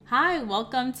Hi,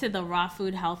 welcome to the Raw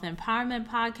Food Health Empowerment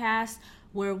Podcast,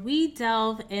 where we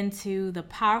delve into the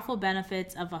powerful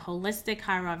benefits of a holistic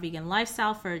high raw vegan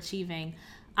lifestyle for achieving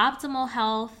optimal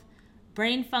health,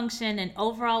 brain function, and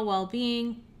overall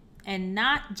well-being, and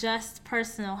not just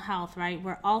personal health, right?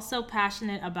 We're also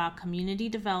passionate about community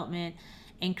development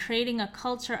and creating a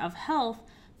culture of health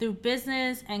through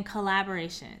business and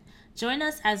collaboration. Join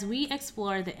us as we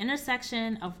explore the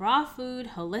intersection of raw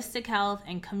food, holistic health,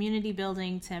 and community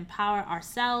building to empower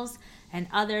ourselves and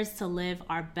others to live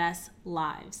our best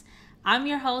lives. I'm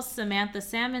your host, Samantha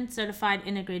Salmon, certified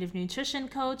integrative nutrition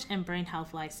coach and brain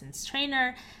health licensed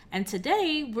trainer. And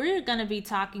today we're going to be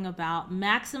talking about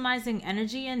maximizing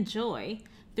energy and joy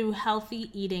through healthy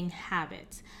eating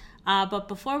habits. But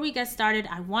before we get started,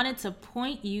 I wanted to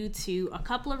point you to a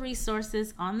couple of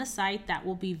resources on the site that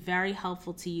will be very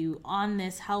helpful to you on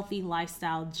this healthy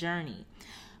lifestyle journey.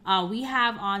 We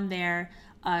have on there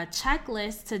a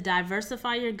checklist to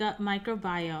diversify your gut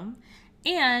microbiome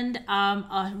and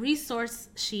a resource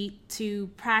sheet to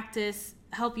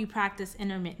help you practice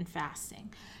intermittent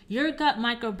fasting. Your gut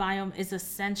microbiome is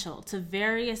essential to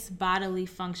various bodily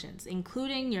functions,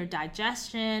 including your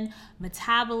digestion,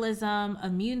 metabolism,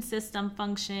 immune system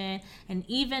function, and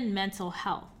even mental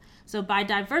health. So by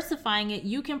diversifying it,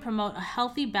 you can promote a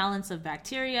healthy balance of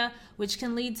bacteria, which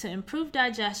can lead to improved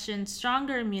digestion,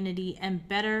 stronger immunity, and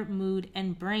better mood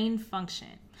and brain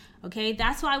function. Okay,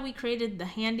 that's why we created the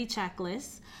handy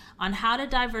checklist on how to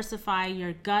diversify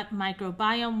your gut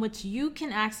microbiome, which you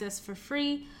can access for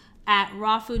free at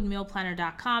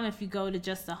rawfoodmealplanner.com. If you go to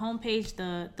just the homepage,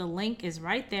 the link is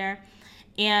right there.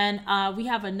 And we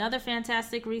have another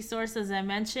fantastic resource, as I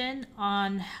mentioned,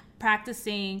 on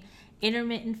practicing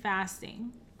intermittent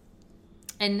fasting.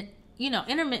 And,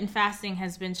 intermittent fasting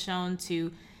has been shown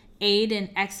to aid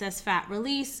in excess fat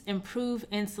release, improve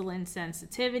insulin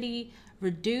sensitivity,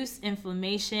 reduce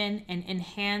inflammation, and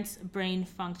enhance brain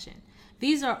function.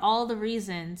 These are all the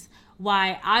reasons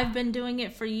why I've been doing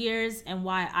it for years and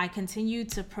why I continue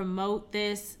to promote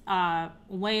this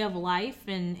way of life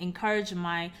and encourage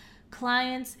my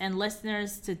clients and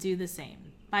listeners to do the same.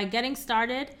 By getting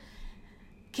started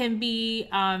can be,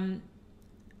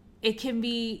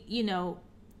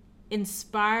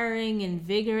 inspiring,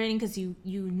 invigorating, because you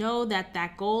know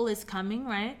that goal is coming,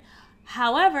 right?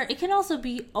 However, it can also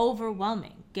be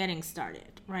overwhelming getting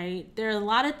started, right? There are a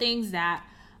lot of things that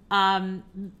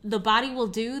the body will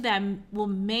do that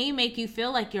may make you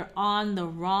feel like you're on the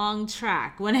wrong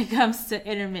track when it comes to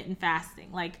intermittent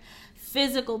fasting, like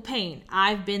physical pain.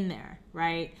 I've been there,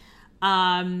 right?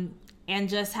 And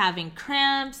just having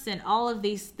cramps and all of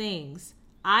these things.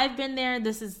 I've been there.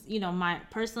 This is, my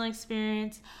personal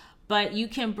experience, but you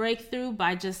can break through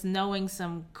by just knowing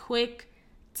some quick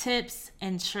tips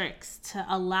and tricks to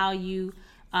allow you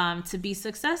to be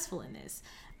successful in this.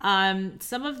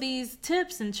 Some of these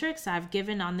tips and tricks I've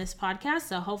given on this podcast.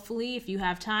 So hopefully if you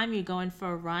have time, you're going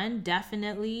for a run,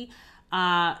 definitely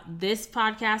this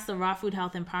podcast, the Raw Food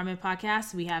Health Empowerment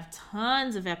Podcast, we have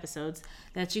tons of episodes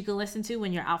that you can listen to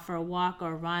when you're out for a walk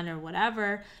or a run or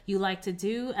whatever you like to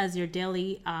do as your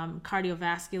daily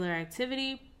cardiovascular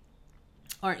activity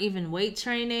or even weight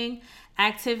training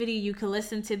activity. You can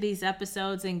listen to these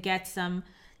episodes and get some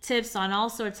tips on all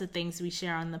sorts of things we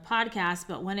share on the podcast.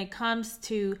 But when it comes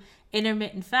to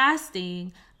intermittent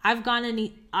fasting, I've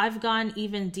gone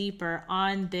even deeper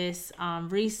on this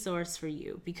resource for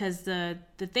you, because the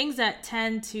things that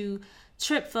tend to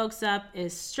trip folks up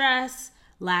is stress,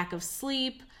 lack of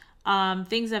sleep,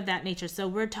 things of that nature. So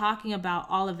we're talking about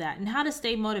all of that and how to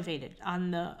stay motivated on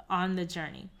the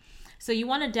journey. So you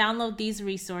want to download these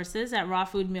resources at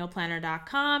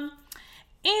rawfoodmealplanner.com.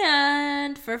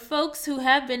 And for folks who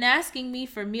have been asking me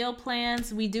for meal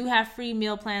plans, we do have free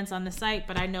meal plans on the site,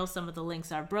 but I know some of the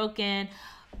links are broken.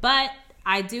 But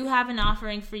I do have an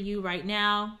offering for you right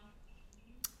now,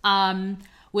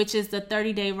 which is the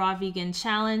 30-day raw vegan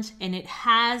challenge. And it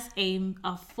has a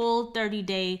full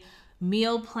 30-day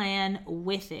meal plan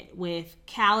with it, with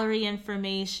calorie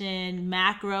information,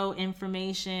 macro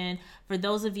information. For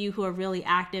those of you who are really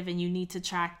active and you need to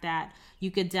track that, you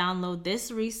could download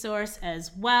this resource as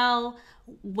well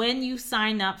when you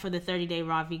sign up for the 30-day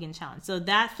raw vegan challenge. So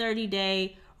that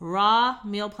 30-day raw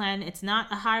meal plan, it's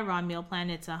not a high raw meal plan,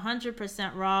 it's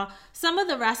 100% raw. Some of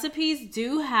the recipes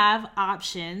do have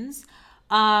options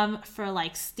for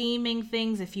like steaming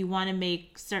things if you want to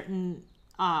make certain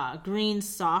greens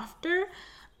softer,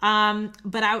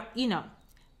 but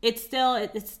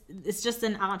it's just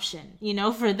an option,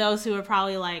 for those who are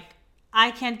probably like,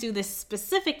 I can't do this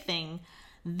specific thing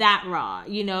that raw,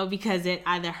 because it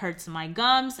either hurts my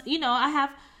gums.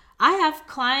 I I have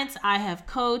clients I have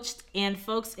coached and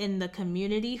folks in the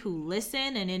community who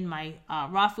listen, and in my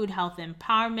Raw Food Health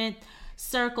Empowerment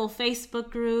Circle Facebook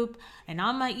group and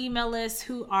on my email list,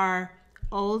 who are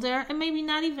older and maybe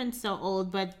not even so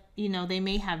old, but they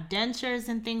may have dentures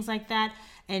and things like that,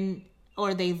 and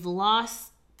or they've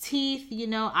lost teeth.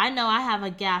 I know I have a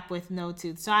gap with no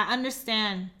tooth, so I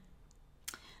understand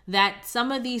that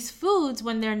some of these foods,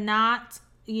 when they're not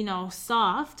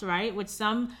soft, right, which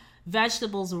some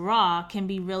vegetables raw can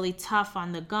be really tough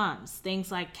on the gums.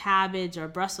 Things like cabbage or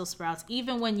Brussels sprouts,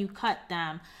 even when you cut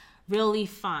them really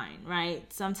fine,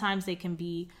 right? Sometimes they can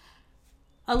be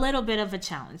a little bit of a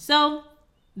challenge. So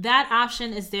that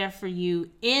option is there for you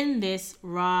in this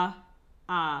raw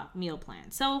meal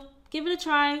plan. So give it a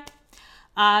try,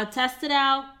 test it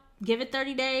out, give it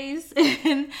 30 days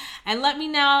and let me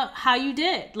know how you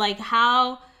did, like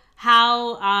how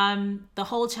the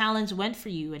whole challenge went for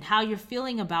you and how you're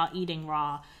feeling about eating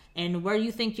raw and where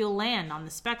you think you'll land on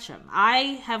the spectrum.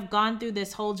 I have gone through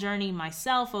this whole journey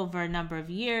myself over a number of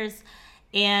years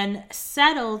and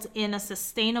settled in a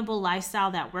sustainable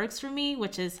lifestyle that works for me,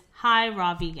 which is high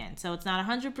raw vegan. So it's not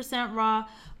 100% raw,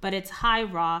 but it's high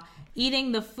raw,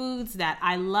 eating the foods that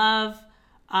I love,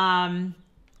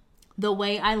 the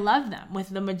way I love them, with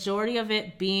the majority of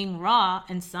it being raw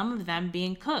and some of them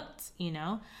being cooked,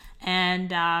 And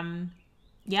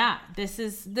this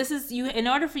is you. In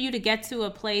order for you to get to a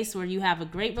place where you have a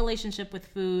great relationship with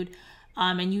food,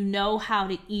 and you know how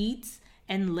to eat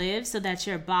and live so that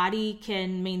your body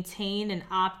can maintain an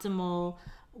optimal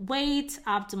weight,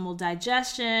 optimal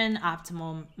digestion,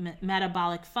 optimal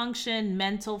metabolic function,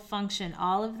 mental function,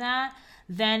 all of that,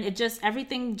 then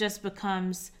everything just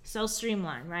becomes so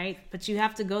streamlined, right? But you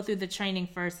have to go through the training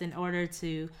first in order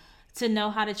to know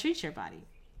how to treat your body.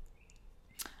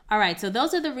 All right, so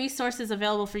those are the resources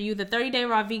available for you. The 30-Day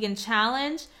Raw Vegan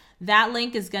Challenge, that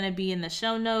link is going to be in the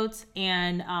show notes,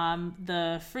 and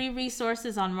the free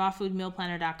resources on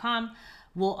rawfoodmealplanner.com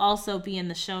will also be in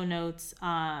the show notes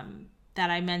that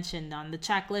I mentioned, on the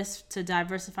checklist to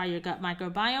diversify your gut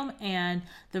microbiome and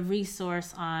the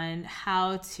resource on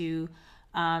how to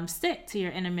stick to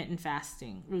your intermittent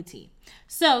fasting routine.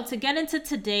 So to get into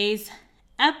today's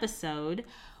episode,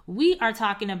 we are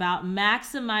talking about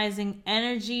maximizing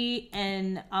energy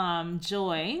and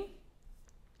joy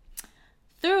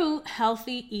through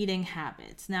healthy eating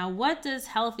habits. Now, what does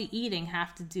healthy eating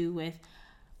have to do with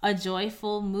a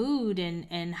joyful mood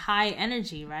and high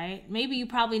energy, right? Maybe you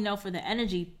probably know for the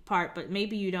energy part, but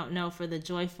maybe you don't know for the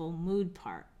joyful mood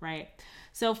part, right?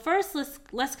 So first,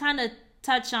 let's kind of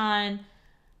touch on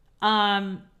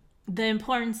the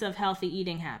importance of healthy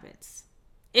eating habits.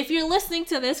 If you're listening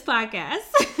to this podcast,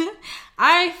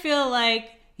 I feel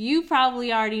like you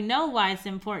probably already know why it's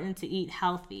important to eat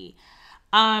healthy.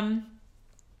 Unhealthy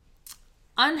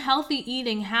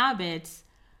eating habits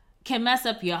can mess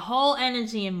up your whole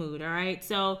energy and mood, all right?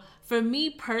 So for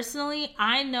me personally,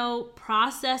 I know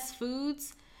processed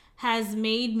foods has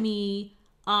made me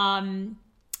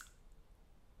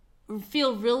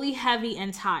feel really heavy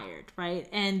and tired, right?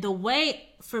 And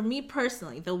for me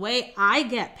personally, the way I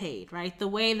get paid, right? The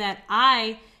way that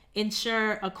I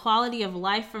ensure a quality of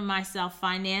life for myself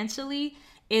financially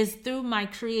is through my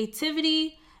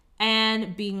creativity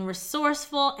and being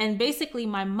resourceful, and basically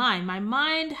my mind. My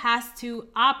mind has to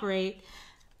operate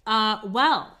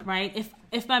well, right?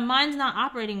 If my mind's not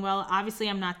operating well, obviously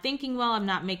I'm not thinking well, I'm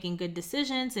not making good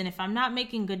decisions. And if I'm not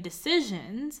making good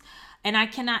decisions and I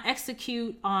cannot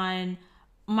execute on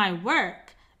my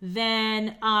work,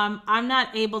 then I'm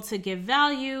not able to give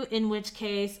value, in which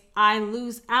case I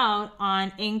lose out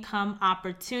on income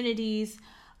opportunities.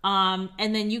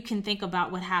 And then you can think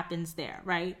about what happens there,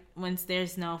 right? Once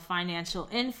there's no financial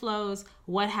inflows,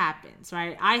 what happens,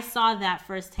 right? I saw that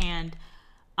firsthand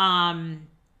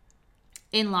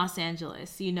in Los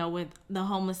Angeles, with the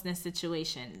homelessness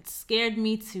situation. It scared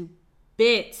me to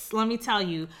bits. Let me tell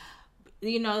you,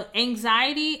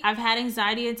 anxiety, I've had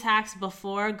anxiety attacks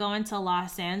before going to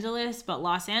Los Angeles, but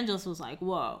Los Angeles was like,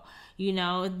 whoa,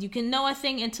 you can know a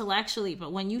thing intellectually,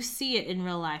 but when you see it in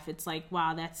real life, it's like,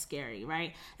 wow, that's scary,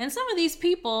 right? And some of these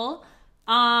people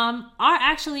are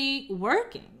actually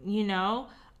working,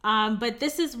 but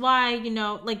this is why,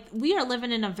 we are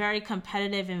living in a very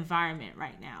competitive environment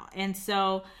right now. And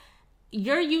so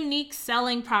your unique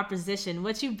selling proposition,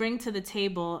 what you bring to the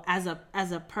table as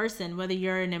a person, whether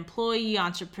you're an employee,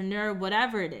 entrepreneur,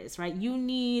 whatever it is, right? You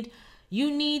need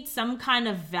some kind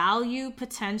of value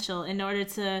potential in order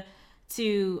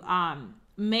to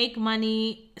make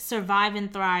money, survive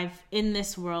and thrive in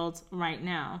this world right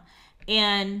now.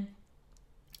 And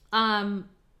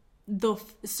the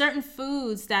certain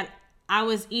foods that I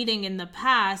was eating in the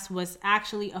past was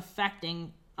actually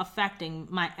affecting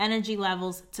my energy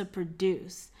levels to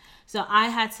produce. So I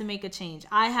had to make a change.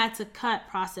 I had to cut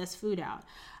processed food out.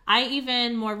 I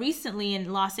even more recently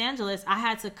in Los Angeles, I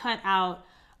had to cut out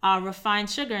refined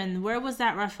sugar. And where was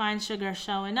that refined sugar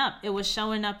showing up? It was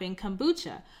showing up in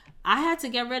kombucha. I had to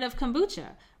get rid of kombucha,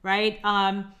 right?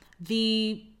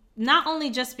 Not only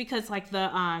just because like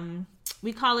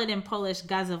we call it in Polish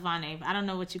gazowane. I don't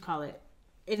know what you call it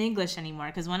in English anymore,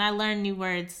 because when I learn new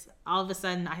words, all of a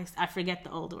sudden I forget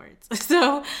the old words.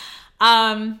 So,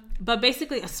 but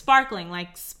basically a sparkling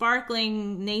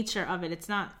nature of it. It's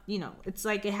not, it's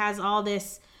like it has all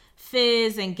this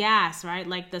fizz and gas, right?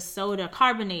 Like the soda,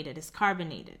 carbonated. It's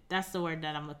carbonated. That's the word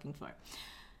that I'm looking for.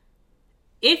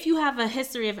 If you have a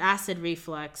history of acid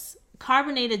reflux,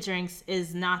 carbonated drinks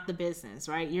is not the business,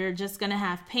 right? You're just going to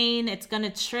have pain. It's going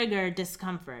to trigger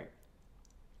discomfort.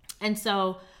 And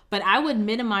so, but I would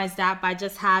minimize that by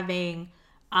just having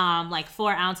like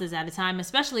 4 ounces at a time,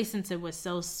 especially since it was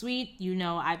so sweet.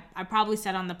 I probably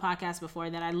said on the podcast before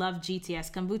that I love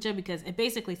GTS kombucha because it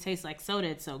basically tastes like soda.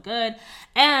 It's so good.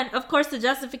 And of course the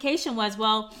justification was,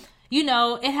 well,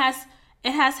 it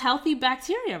has healthy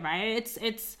bacteria, right?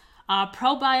 It's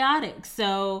probiotic.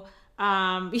 So,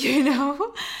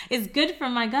 it's good for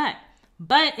my gut.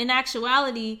 But in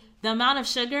actuality, the amount of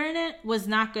sugar in it was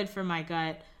not good for my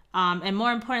gut. And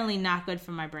more importantly, not good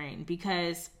for my brain,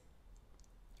 because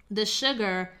the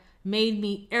sugar made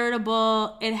me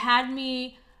irritable. It had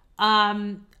me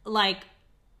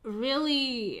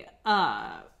really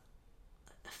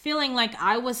feeling like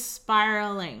I was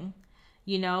spiraling,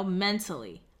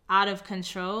 mentally out of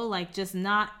control, like just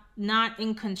not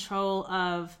in control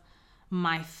of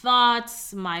my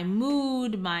thoughts, my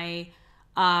mood, my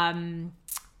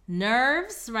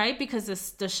nerves, right?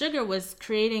 Because the sugar was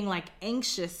creating like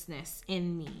anxiousness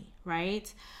in me,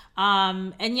 right?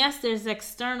 And yes, there's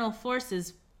external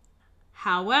forces.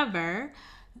 However,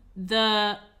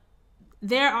 you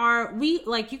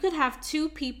could have 2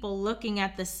 people looking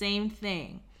at the same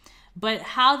thing, but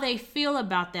how they feel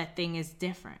about that thing is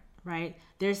different, right?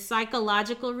 There's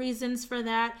psychological reasons for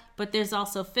that, but there's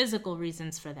also physical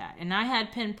reasons for that. And I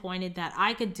had pinpointed that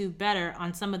I could do better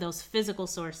on some of those physical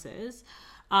sources,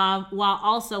 while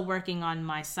also working on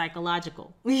my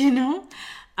psychological,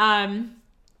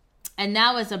 and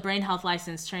now as a brain health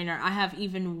licensed trainer, I have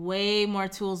even way more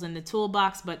tools in the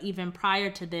toolbox. But even prior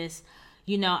to this,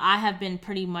 I have been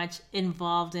pretty much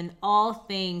involved in all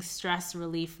things stress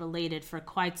relief related for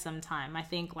quite some time. I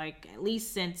think like at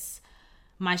least since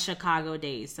my Chicago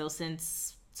days. So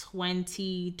since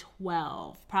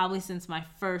 2012, probably since my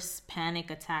first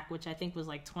panic attack, which I think was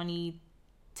like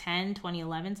 2010,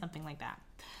 2011, something like that.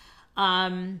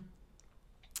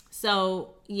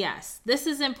 So yes, this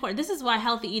is important. This is why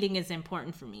healthy eating is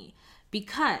important for me,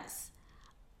 because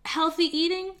healthy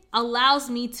eating allows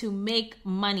me to make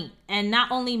money, and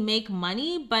not only make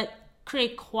money, but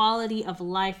create quality of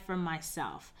life for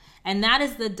myself. And that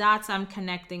is the dots I'm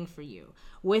connecting for you.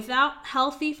 Without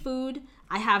healthy food,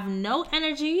 I have no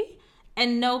energy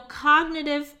and no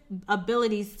cognitive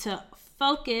abilities to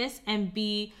focus and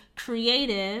be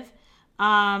creative,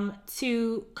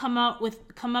 to come up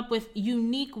with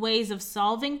unique ways of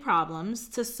solving problems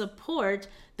to support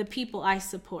the people I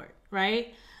support,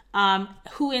 right?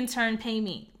 Who in turn pay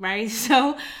me, right?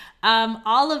 So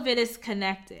all of it is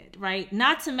connected, right?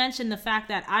 Not to mention the fact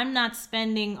that I'm not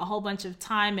spending a whole bunch of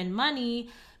time and money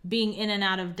being in and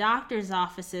out of doctors'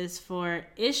 offices for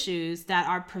issues that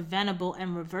are preventable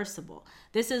and reversible.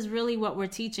 This is really what we're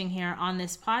teaching here on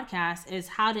this podcast, is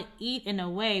how to eat in a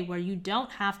way where you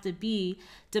don't have to be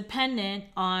dependent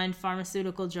on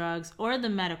pharmaceutical drugs or the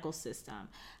medical system.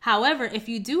 However, if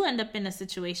you do end up in a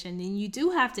situation and you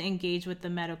do have to engage with the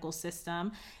medical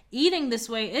system, eating this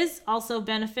way is also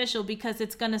beneficial because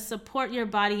it's going to support your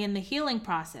body in the healing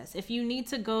process. If you need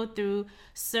to go through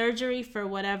surgery for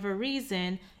whatever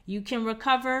reason, you can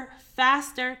recover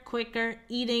faster, quicker,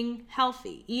 eating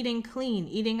healthy, eating clean,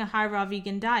 eating a high raw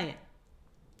vegan diet.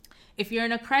 If you're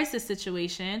in a crisis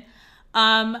situation,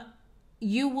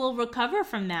 you will recover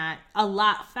from that a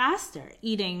lot faster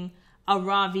eating a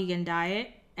raw vegan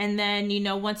diet. And then,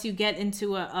 once you get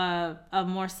into a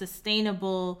more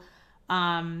sustainable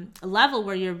level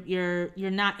where you're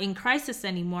not in crisis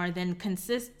anymore, then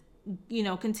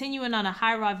continuing on a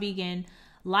high raw vegan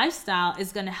lifestyle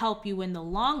is going to help you in the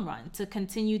long run to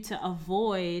continue to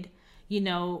avoid,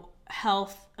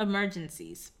 health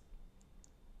emergencies.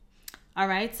 All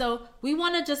right. So we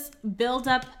want to just build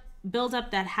up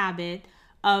that habit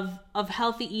of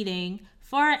healthy eating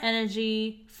for our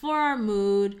energy, for our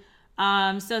mood,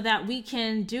 so that we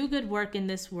can do good work in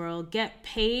this world, get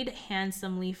paid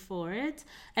handsomely for it,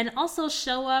 and also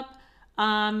show up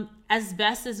as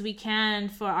best as we can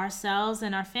for ourselves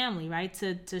and our family, right?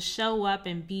 To show up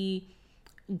and be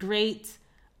great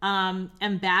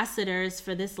ambassadors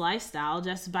for this lifestyle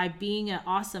just by being an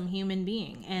awesome human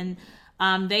being. And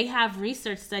they have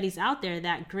research studies out there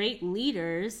that great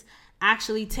leaders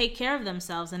actually take care of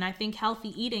themselves. And I think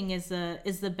healthy eating is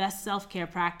the best self-care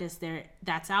practice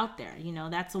that's out there. You know,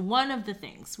 that's one of the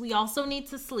things. We also need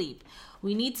to sleep.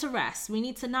 We need to rest. We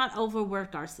need to not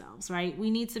overwork ourselves, right?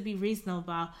 We need to be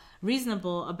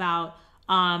reasonable about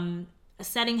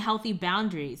setting healthy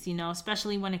boundaries, you know,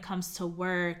 especially when it comes to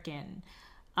work and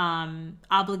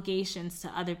obligations to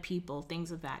other people,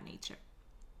 things of that nature.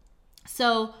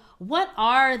 So what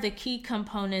are the key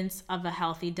components of a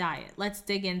healthy diet? Let's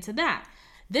dig into that.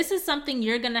 This is something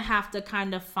you're going to have to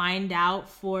kind of find out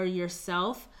for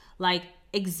yourself, like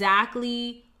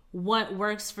exactly what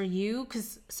works for you.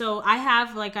 So I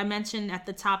have, like I mentioned at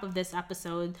the top of this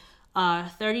episode, a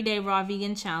 30-day raw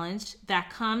vegan challenge that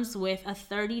comes with a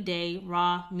 30-day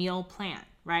raw meal plan,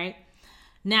 right?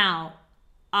 Now,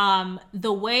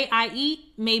 the way I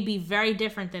eat may be very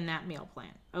different than that meal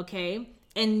plan, okay?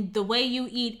 And the way you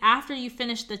eat after you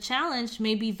finish the challenge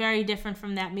may be very different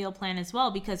from that meal plan as well,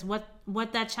 because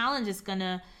what that challenge is going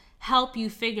to help you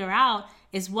figure out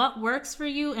is what works for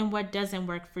you and what doesn't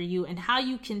work for you, and how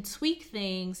you can tweak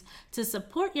things to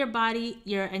support your body,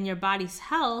 your body's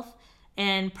health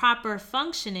and proper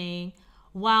functioning,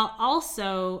 while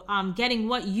also getting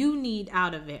what you need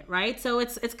out of it, right? So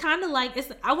it's kind of like,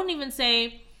 I wouldn't even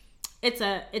say it's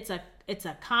a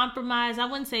compromise. I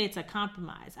wouldn't say it's a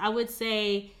compromise. I would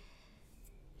say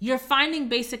you're finding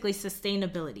basically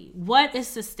sustainability. What is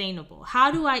sustainable?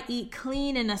 How do I eat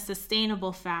clean in a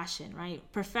sustainable fashion, right?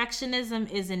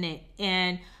 Perfectionism isn't it.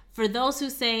 And for those who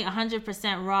say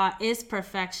 100% raw is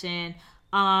perfection,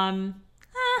 I'm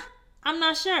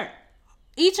not sure.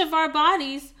 Each of our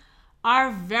bodies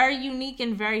are very unique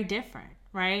and very different,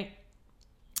 right?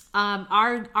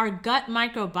 Our gut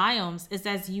microbiomes is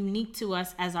as unique to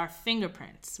us as our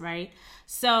fingerprints, right?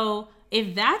 So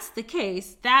if that's the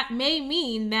case, that may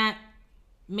mean that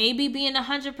maybe being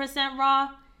 100% raw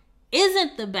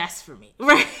isn't the best for me,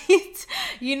 right?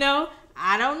 You know,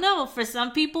 I don't know. For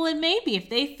some people it may be. If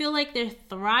they feel like they're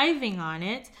thriving on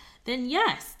it, then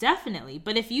yes, definitely.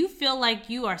 But if you feel like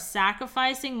you are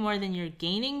sacrificing more than you're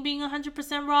gaining being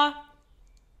 100% raw,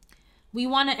 we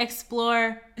want to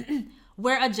explore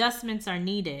where adjustments are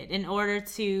needed in order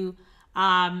to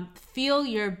feel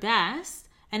your best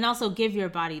and also give your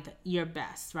body your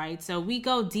best, right? So we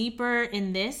go deeper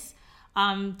in this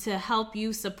to help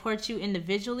you, support you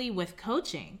individually with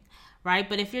coaching, right?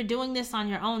 But if you're doing this on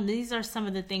your own, these are some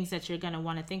of the things that you're going to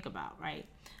want to think about, right?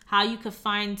 How you could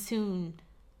fine tune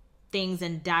things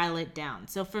and dial it down.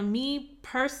 So for me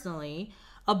personally,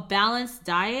 a balanced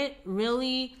diet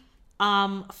really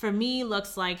for me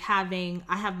looks like I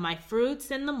have my fruits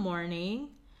in the morning,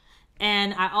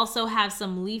 and I also have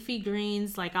some leafy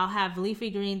greens. Like I'll have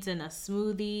leafy greens in a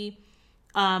smoothie,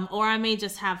 or I may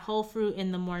just have whole fruit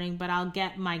in the morning, but I'll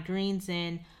get my greens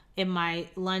in my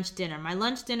lunch dinner. My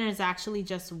lunch dinner is actually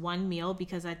just one meal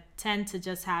because I tend to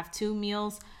just have 2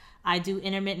 meals. I do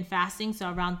intermittent fasting,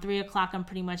 so around 3 o'clock I'm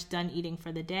pretty much done eating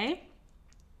for the day.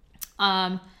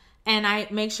 And I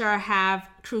make sure I have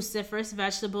cruciferous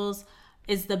vegetables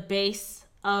is the base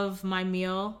of my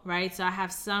meal, right? So I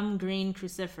have some green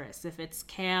cruciferous. If it's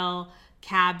kale,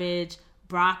 cabbage,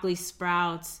 broccoli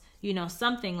sprouts, you know,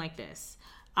 something like this.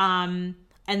 And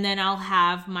then I'll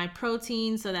have my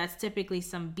protein. So that's typically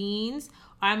some beans.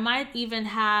 Or I might even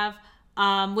have,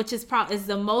 which is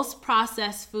the most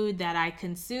processed food that I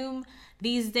consume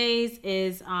these days,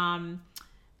 is from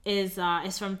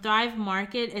Thrive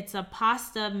Market. It's a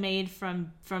pasta made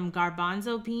from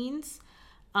garbanzo beans,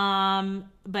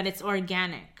 but it's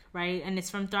organic, right? And it's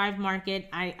from Thrive Market.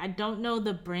 I don't know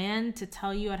the brand to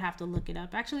tell you. I'd have to look it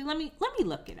up. Actually, let me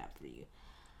look it up for you.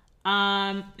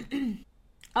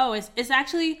 It's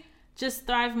actually just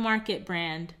Thrive Market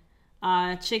brand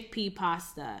chickpea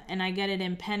pasta, and I get it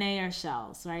in penne or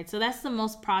shells, right? So that's the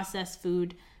most processed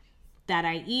food that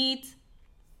I eat.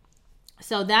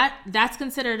 So that's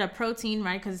considered a protein,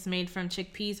 right? Because it's made from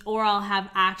chickpeas. Or I'll have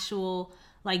actual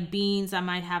like beans. I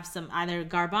might have some either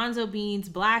garbanzo beans,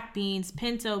 black beans,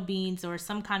 pinto beans, or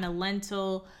some kind of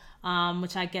lentil,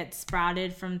 which I get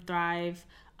sprouted from Thrive.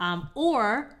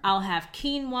 Or I'll have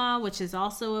quinoa, which is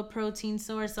also a protein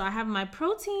source. So I have my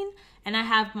protein and I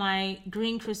have my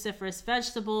green cruciferous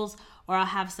vegetables, or I'll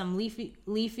have some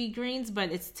leafy greens,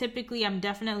 but it's typically, I'm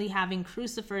definitely having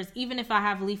crucifers, even if I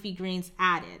have leafy greens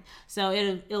added. So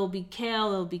it'll be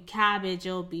kale, it'll be cabbage,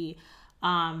 it'll be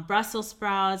Brussels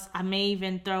sprouts. I may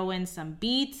even throw in some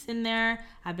beets in there.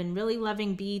 I've been really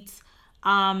loving beets.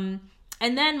 And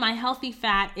then my healthy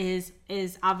fat is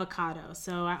avocado.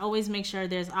 So I always make sure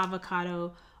there's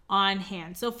avocado on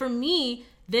hand. So for me,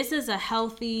 this is a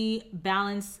healthy,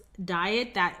 balanced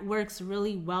diet that works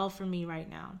really well for me right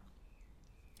now.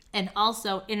 And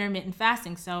also intermittent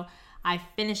fasting. So I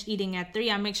finish eating at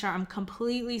 3. I make sure I'm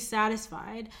completely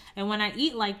satisfied. And when I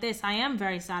eat like this, I am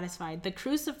very satisfied. The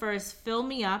crucifers fill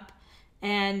me up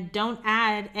and don't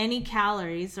add any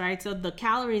calories, right? So the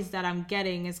calories that I'm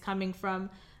getting is coming from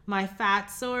my fat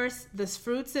source, this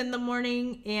fruits in the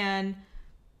morning, and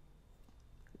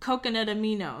coconut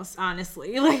aminos,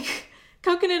 honestly. Like,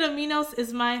 coconut aminos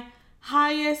is my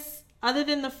highest, other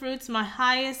than the fruits, my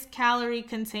highest calorie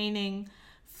containing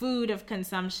food of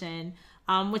consumption,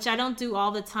 which I don't do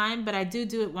all the time, but I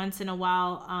do it once in a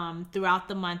while throughout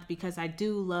the month because I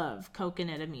do love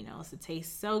coconut aminos. It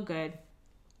tastes so good.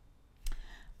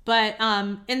 But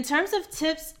in terms of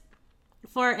tips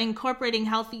for incorporating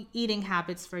healthy eating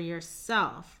habits for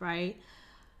yourself, right?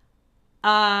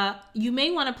 You may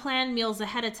want to plan meals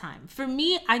ahead of time. For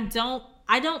me, I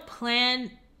don't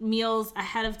plan meals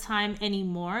ahead of time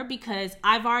anymore because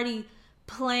I've already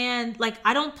planned, like,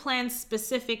 I don't plan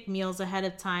specific meals ahead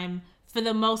of time for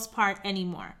the most part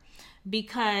anymore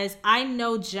because I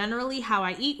know generally how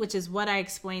I eat, which is what I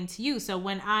explained to you. So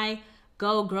when I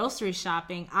go grocery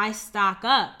shopping, I stock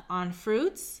up on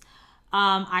fruits.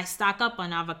 I stock up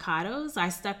on avocados. I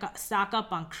stock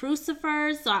up on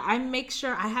crucifers. So I make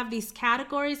sure I have these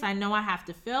categories I know I have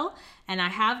to fill, and I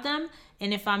have them.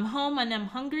 And if I'm home and I'm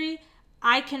hungry,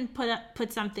 I can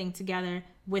put something together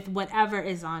with whatever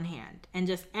is on hand and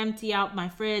just empty out my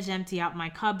fridge, empty out my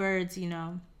cupboards,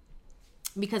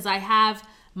 because I have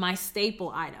my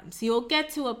staple items. You'll get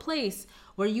to a place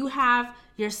where you have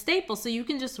your staples, so you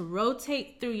can just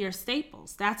rotate through your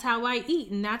staples. That's how I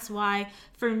eat. And that's why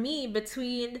for me,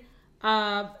 between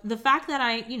the fact that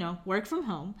I, work from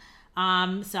home,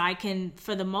 so I can,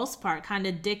 for the most part, kind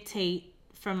of dictate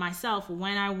for myself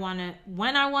when I want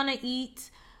to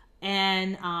eat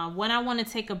and when I want to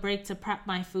take a break to prep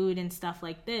my food and stuff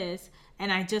like this.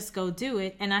 And I just go do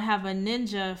it. And I have a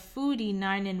Ninja Foodi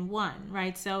 9-in-1,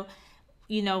 right? So,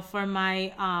 for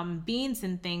my beans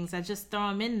and things, I just throw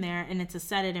them in there and it's a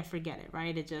set it and forget it,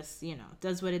 right? It just,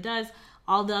 does what it does.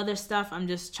 All the other stuff, I'm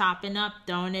just chopping up,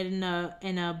 throwing it in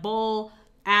a bowl,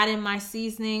 adding my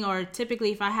seasoning, or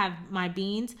typically if I have my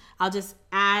beans, I'll just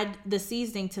add the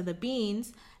seasoning to the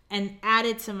beans and add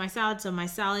it to my salad. So my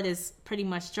salad is pretty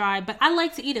much dry, but I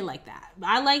like to eat it like that.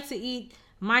 I like to eat,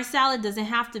 my salad doesn't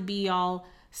have to be all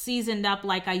seasoned up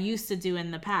like I used to do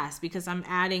in the past because I'm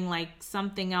adding like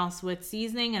something else with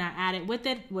seasoning and I add it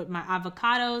with my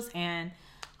avocados and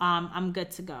I'm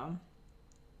good to go.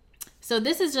 So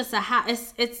this is just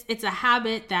it's a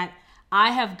habit that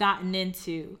I have gotten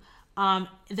into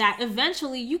that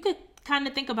eventually you could kind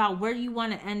of think about where you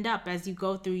want to end up as you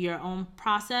go through your own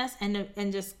process and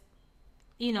just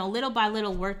little by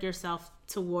little work yourself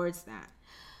towards that.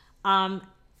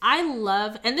 I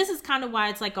love, and this is kind of why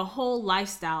it's like a whole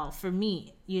lifestyle for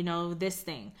me, this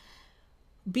thing.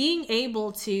 Being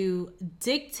able to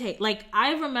dictate, like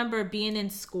I remember being in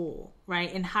school,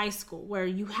 right, in high school, where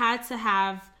you had to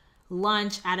have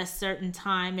lunch at a certain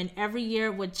time and every year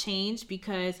it would change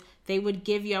because they would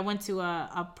give you, I went to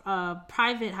a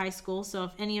private high school, so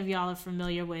if any of y'all are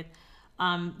familiar with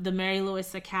the Mary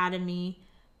Louis Academy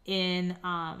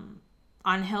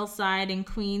on Hillside in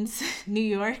Queens, New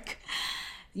York.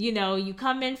 You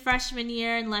come in freshman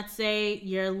year and let's say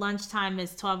your lunchtime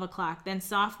is 12 o'clock. Then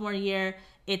sophomore year,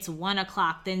 it's 1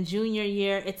 o'clock. Then junior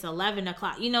year, it's 11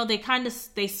 o'clock.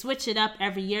 They switch it up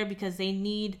every year because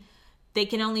they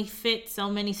can only fit so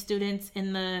many students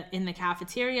in the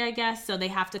cafeteria, I guess. So they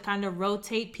have to kind of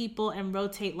rotate people and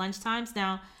rotate lunchtimes.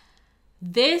 Now,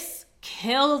 this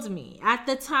killed me. At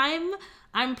the time,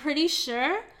 I'm pretty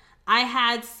sure I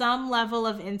had some level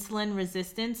of insulin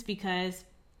resistance because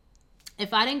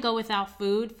if I didn't go without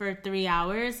food for 3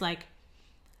 hours, like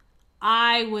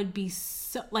I would be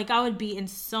in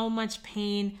so much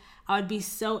pain. I would be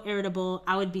so irritable.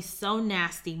 I would be so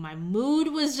nasty. My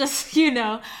mood was just,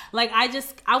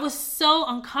 I was so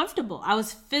uncomfortable. I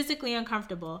was physically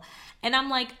uncomfortable. And I'm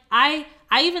like, I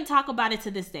even talk about it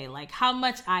to this day, like how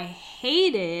much I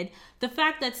hated the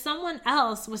fact that someone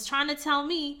else was trying to tell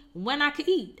me when I could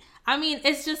eat. I mean,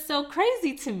 it's just so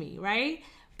crazy to me, right?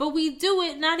 But we do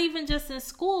it not even just in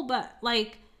school, but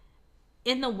like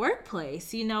in the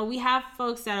workplace, we have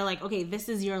folks that are like, okay, this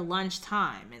is your lunch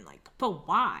time. And like, but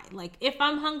why? Like, if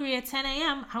I'm hungry at 10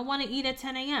 a.m., I want to eat at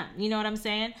 10 a.m. You know what I'm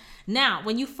saying? Now,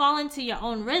 when you fall into your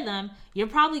own rhythm, you're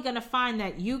probably going to find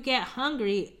that you get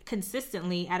hungry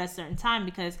consistently at a certain time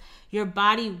because your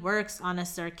body works on a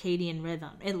circadian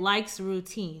rhythm. It likes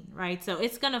routine, right? So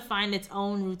it's going to find its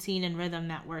own routine and rhythm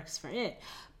that works for it.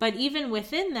 But even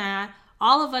within that,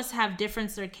 all of us have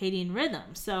different circadian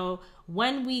rhythms. So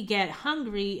when we get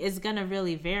hungry is going to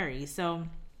really vary. So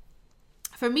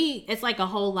for me, it's like a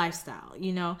whole lifestyle.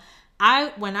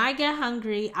 When I get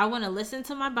hungry, I want to listen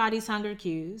to my body's hunger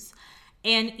cues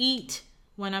and eat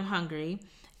when I'm hungry.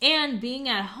 And being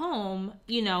at home,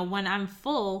 when I'm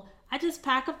full, I just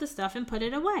pack up the stuff and put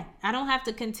it away. I don't have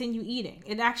to continue eating.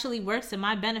 It actually works in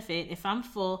my benefit if I'm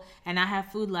full and I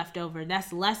have food left over.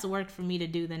 That's less work for me to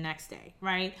do the next day,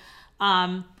 right?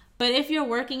 But if you're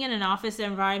working in an office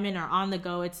environment or on the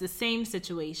go, it's the same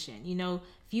situation.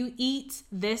 If you eat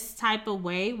this type of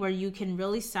way where you can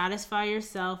really satisfy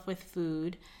yourself with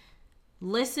food,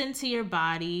 listen to your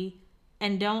body,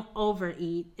 and don't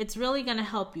overeat, it's really going to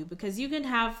help you because you can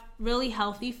have really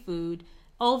healthy food,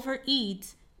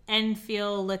 overeat, and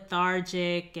feel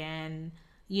lethargic and,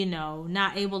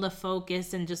 not able to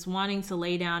focus and just wanting to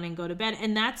lay down and go to bed.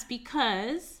 And that's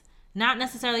because, not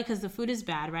necessarily because the food is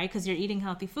bad, right? Because you're eating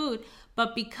healthy food,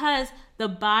 but because the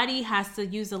body has to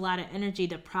use a lot of energy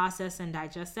to process and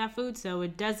digest that food. So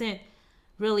it doesn't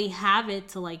really have it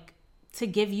to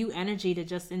give you energy to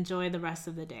just enjoy the rest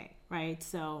of the day, right?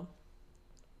 So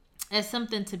it's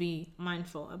something to be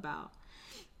mindful about.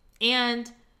 And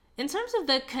in terms of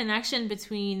the connection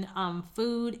between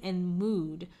food and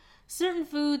mood, certain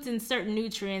foods and certain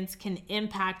nutrients can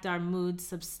impact our mood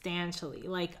substantially.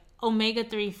 Like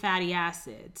omega-3 fatty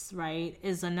acids, right,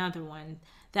 is another one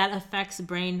that affects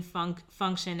brain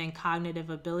function and cognitive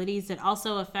abilities. It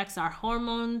also affects our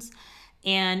hormones.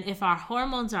 And if our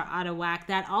hormones are out of whack,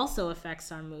 that also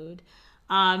affects our mood.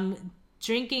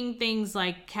 Drinking things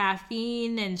like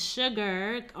caffeine and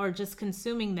sugar or just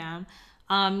consuming them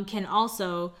can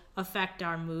also affect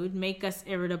our mood, make us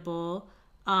irritable,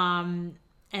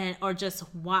 or just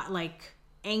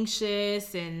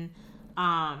anxious, and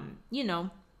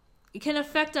it can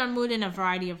affect our mood in a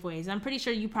variety of ways. I'm pretty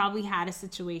sure you probably had a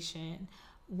situation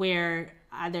where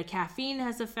either caffeine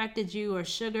has affected you or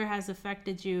sugar has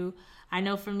affected you. I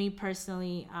know for me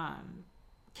personally,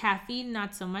 caffeine,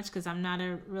 not so much because I'm not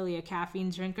really a caffeine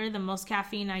drinker. The most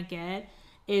caffeine I get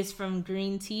is from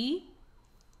green tea.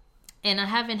 And I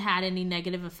haven't had any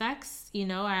negative effects.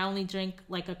 I only drink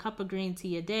like a cup of green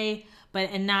tea a day,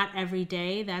 and not every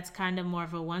day. That's kind of more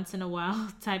of a once in a while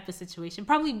type of situation.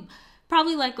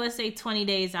 Probably like, let's say 20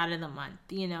 days out of the month,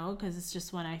 because it's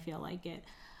just when I feel like it.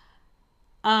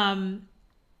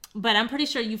 But I'm pretty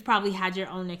sure you've probably had your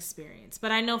own experience.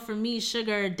 But I know for me,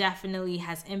 sugar definitely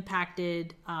has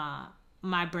impacted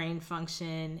my brain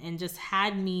function and just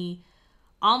had me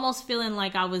almost feeling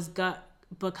like I was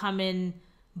becoming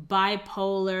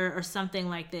bipolar or something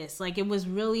like this. Like it was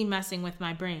really messing with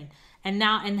my brain. And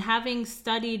having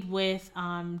studied with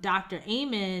Dr.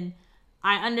 Amen,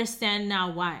 I understand now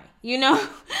why.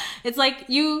 It's like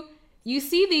you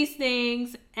see these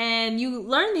things and you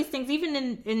learn these things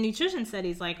even in nutrition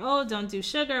studies, like, oh, don't do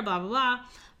sugar, blah, blah, blah.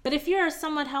 But if you're a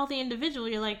somewhat healthy individual,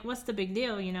 you're like, what's the big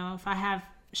deal? If I have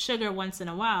sugar once in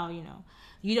a while,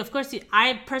 of course,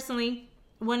 I personally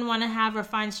wouldn't want to have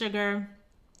refined sugar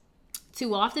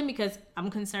too often because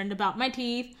I'm concerned about my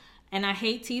teeth and I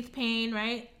hate teeth pain,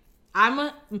 right?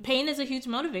 Pain is a huge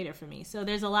motivator for me. So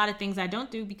there's a lot of things I don't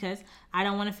do because I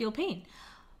don't want to feel pain.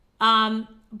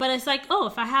 But it's like, oh,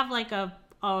 if I have like a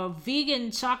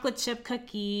vegan chocolate chip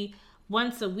cookie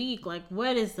once a week, like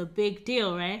what is the big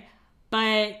deal, right?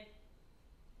 But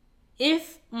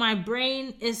if my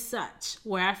brain is such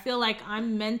where I feel like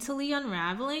I'm mentally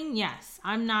unraveling, yes,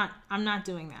 I'm not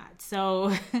doing that.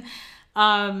 So,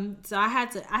 so I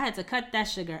had to cut that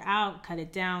sugar out, cut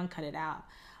it down, cut it out.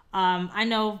 I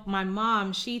know my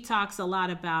mom, she talks a lot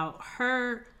about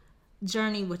her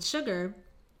journey with sugar.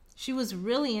 She was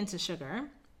really into sugar,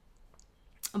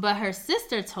 but her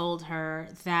sister told her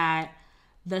that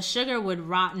the sugar would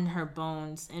rot in her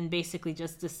bones and basically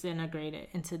just disintegrate it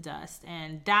into dust.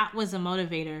 And that was a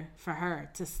motivator for her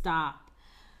to stop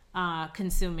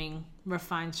consuming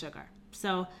refined sugar.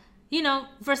 So,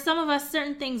 for some of us,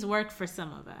 certain things work for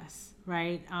some of us,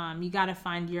 right? You got to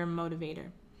find your motivator.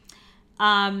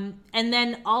 And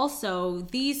then also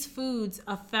these foods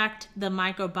affect the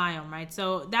microbiome, right?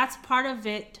 So that's part of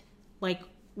it, like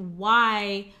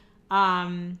why,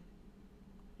 not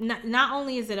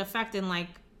only is it affecting like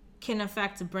can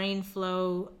affect brain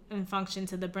flow and function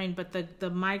to the brain, but the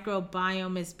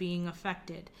microbiome is being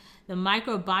affected. The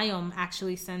microbiome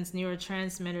actually sends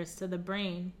neurotransmitters to the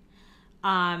brain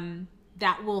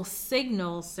that will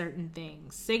signal certain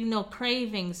things, signal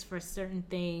cravings for certain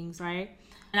things, right?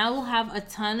 And I will have a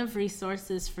ton of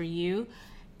resources for you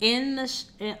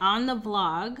on the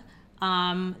blog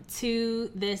to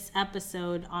this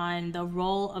episode on the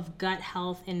role of gut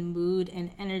health in mood and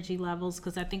energy levels,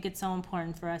 because I think it's so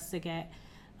important for us to get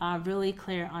really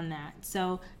clear on that.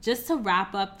 So just to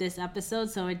wrap up this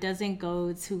episode so it doesn't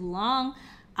go too long,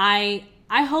 I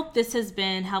hope this has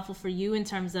been helpful for you in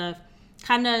terms of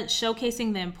kind of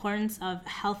showcasing the importance of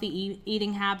healthy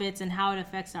eating habits and how it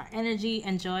affects our energy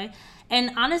and joy. And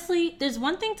honestly, there's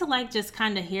one thing to like just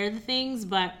kind of hear the things,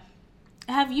 but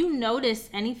have you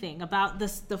noticed anything about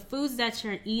the foods that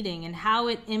you're eating and how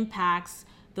it impacts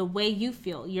the way you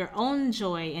feel, your own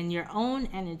joy and your own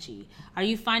energy? Are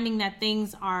you finding that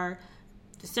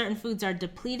certain foods are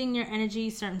depleting your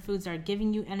energy, certain foods are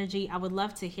giving you energy? I would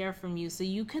love to hear from you. So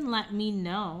you can let me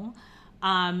know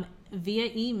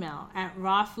via email at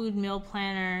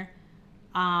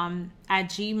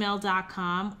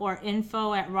rawfoodmealplanner@gmail.com or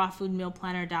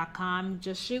info@rawfoodmealplanner.com.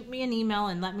 Just shoot me an email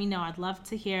and let me know. I'd love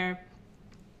to hear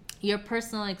your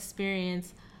personal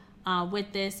experience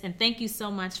with this. And thank you so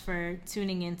much for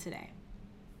tuning in today.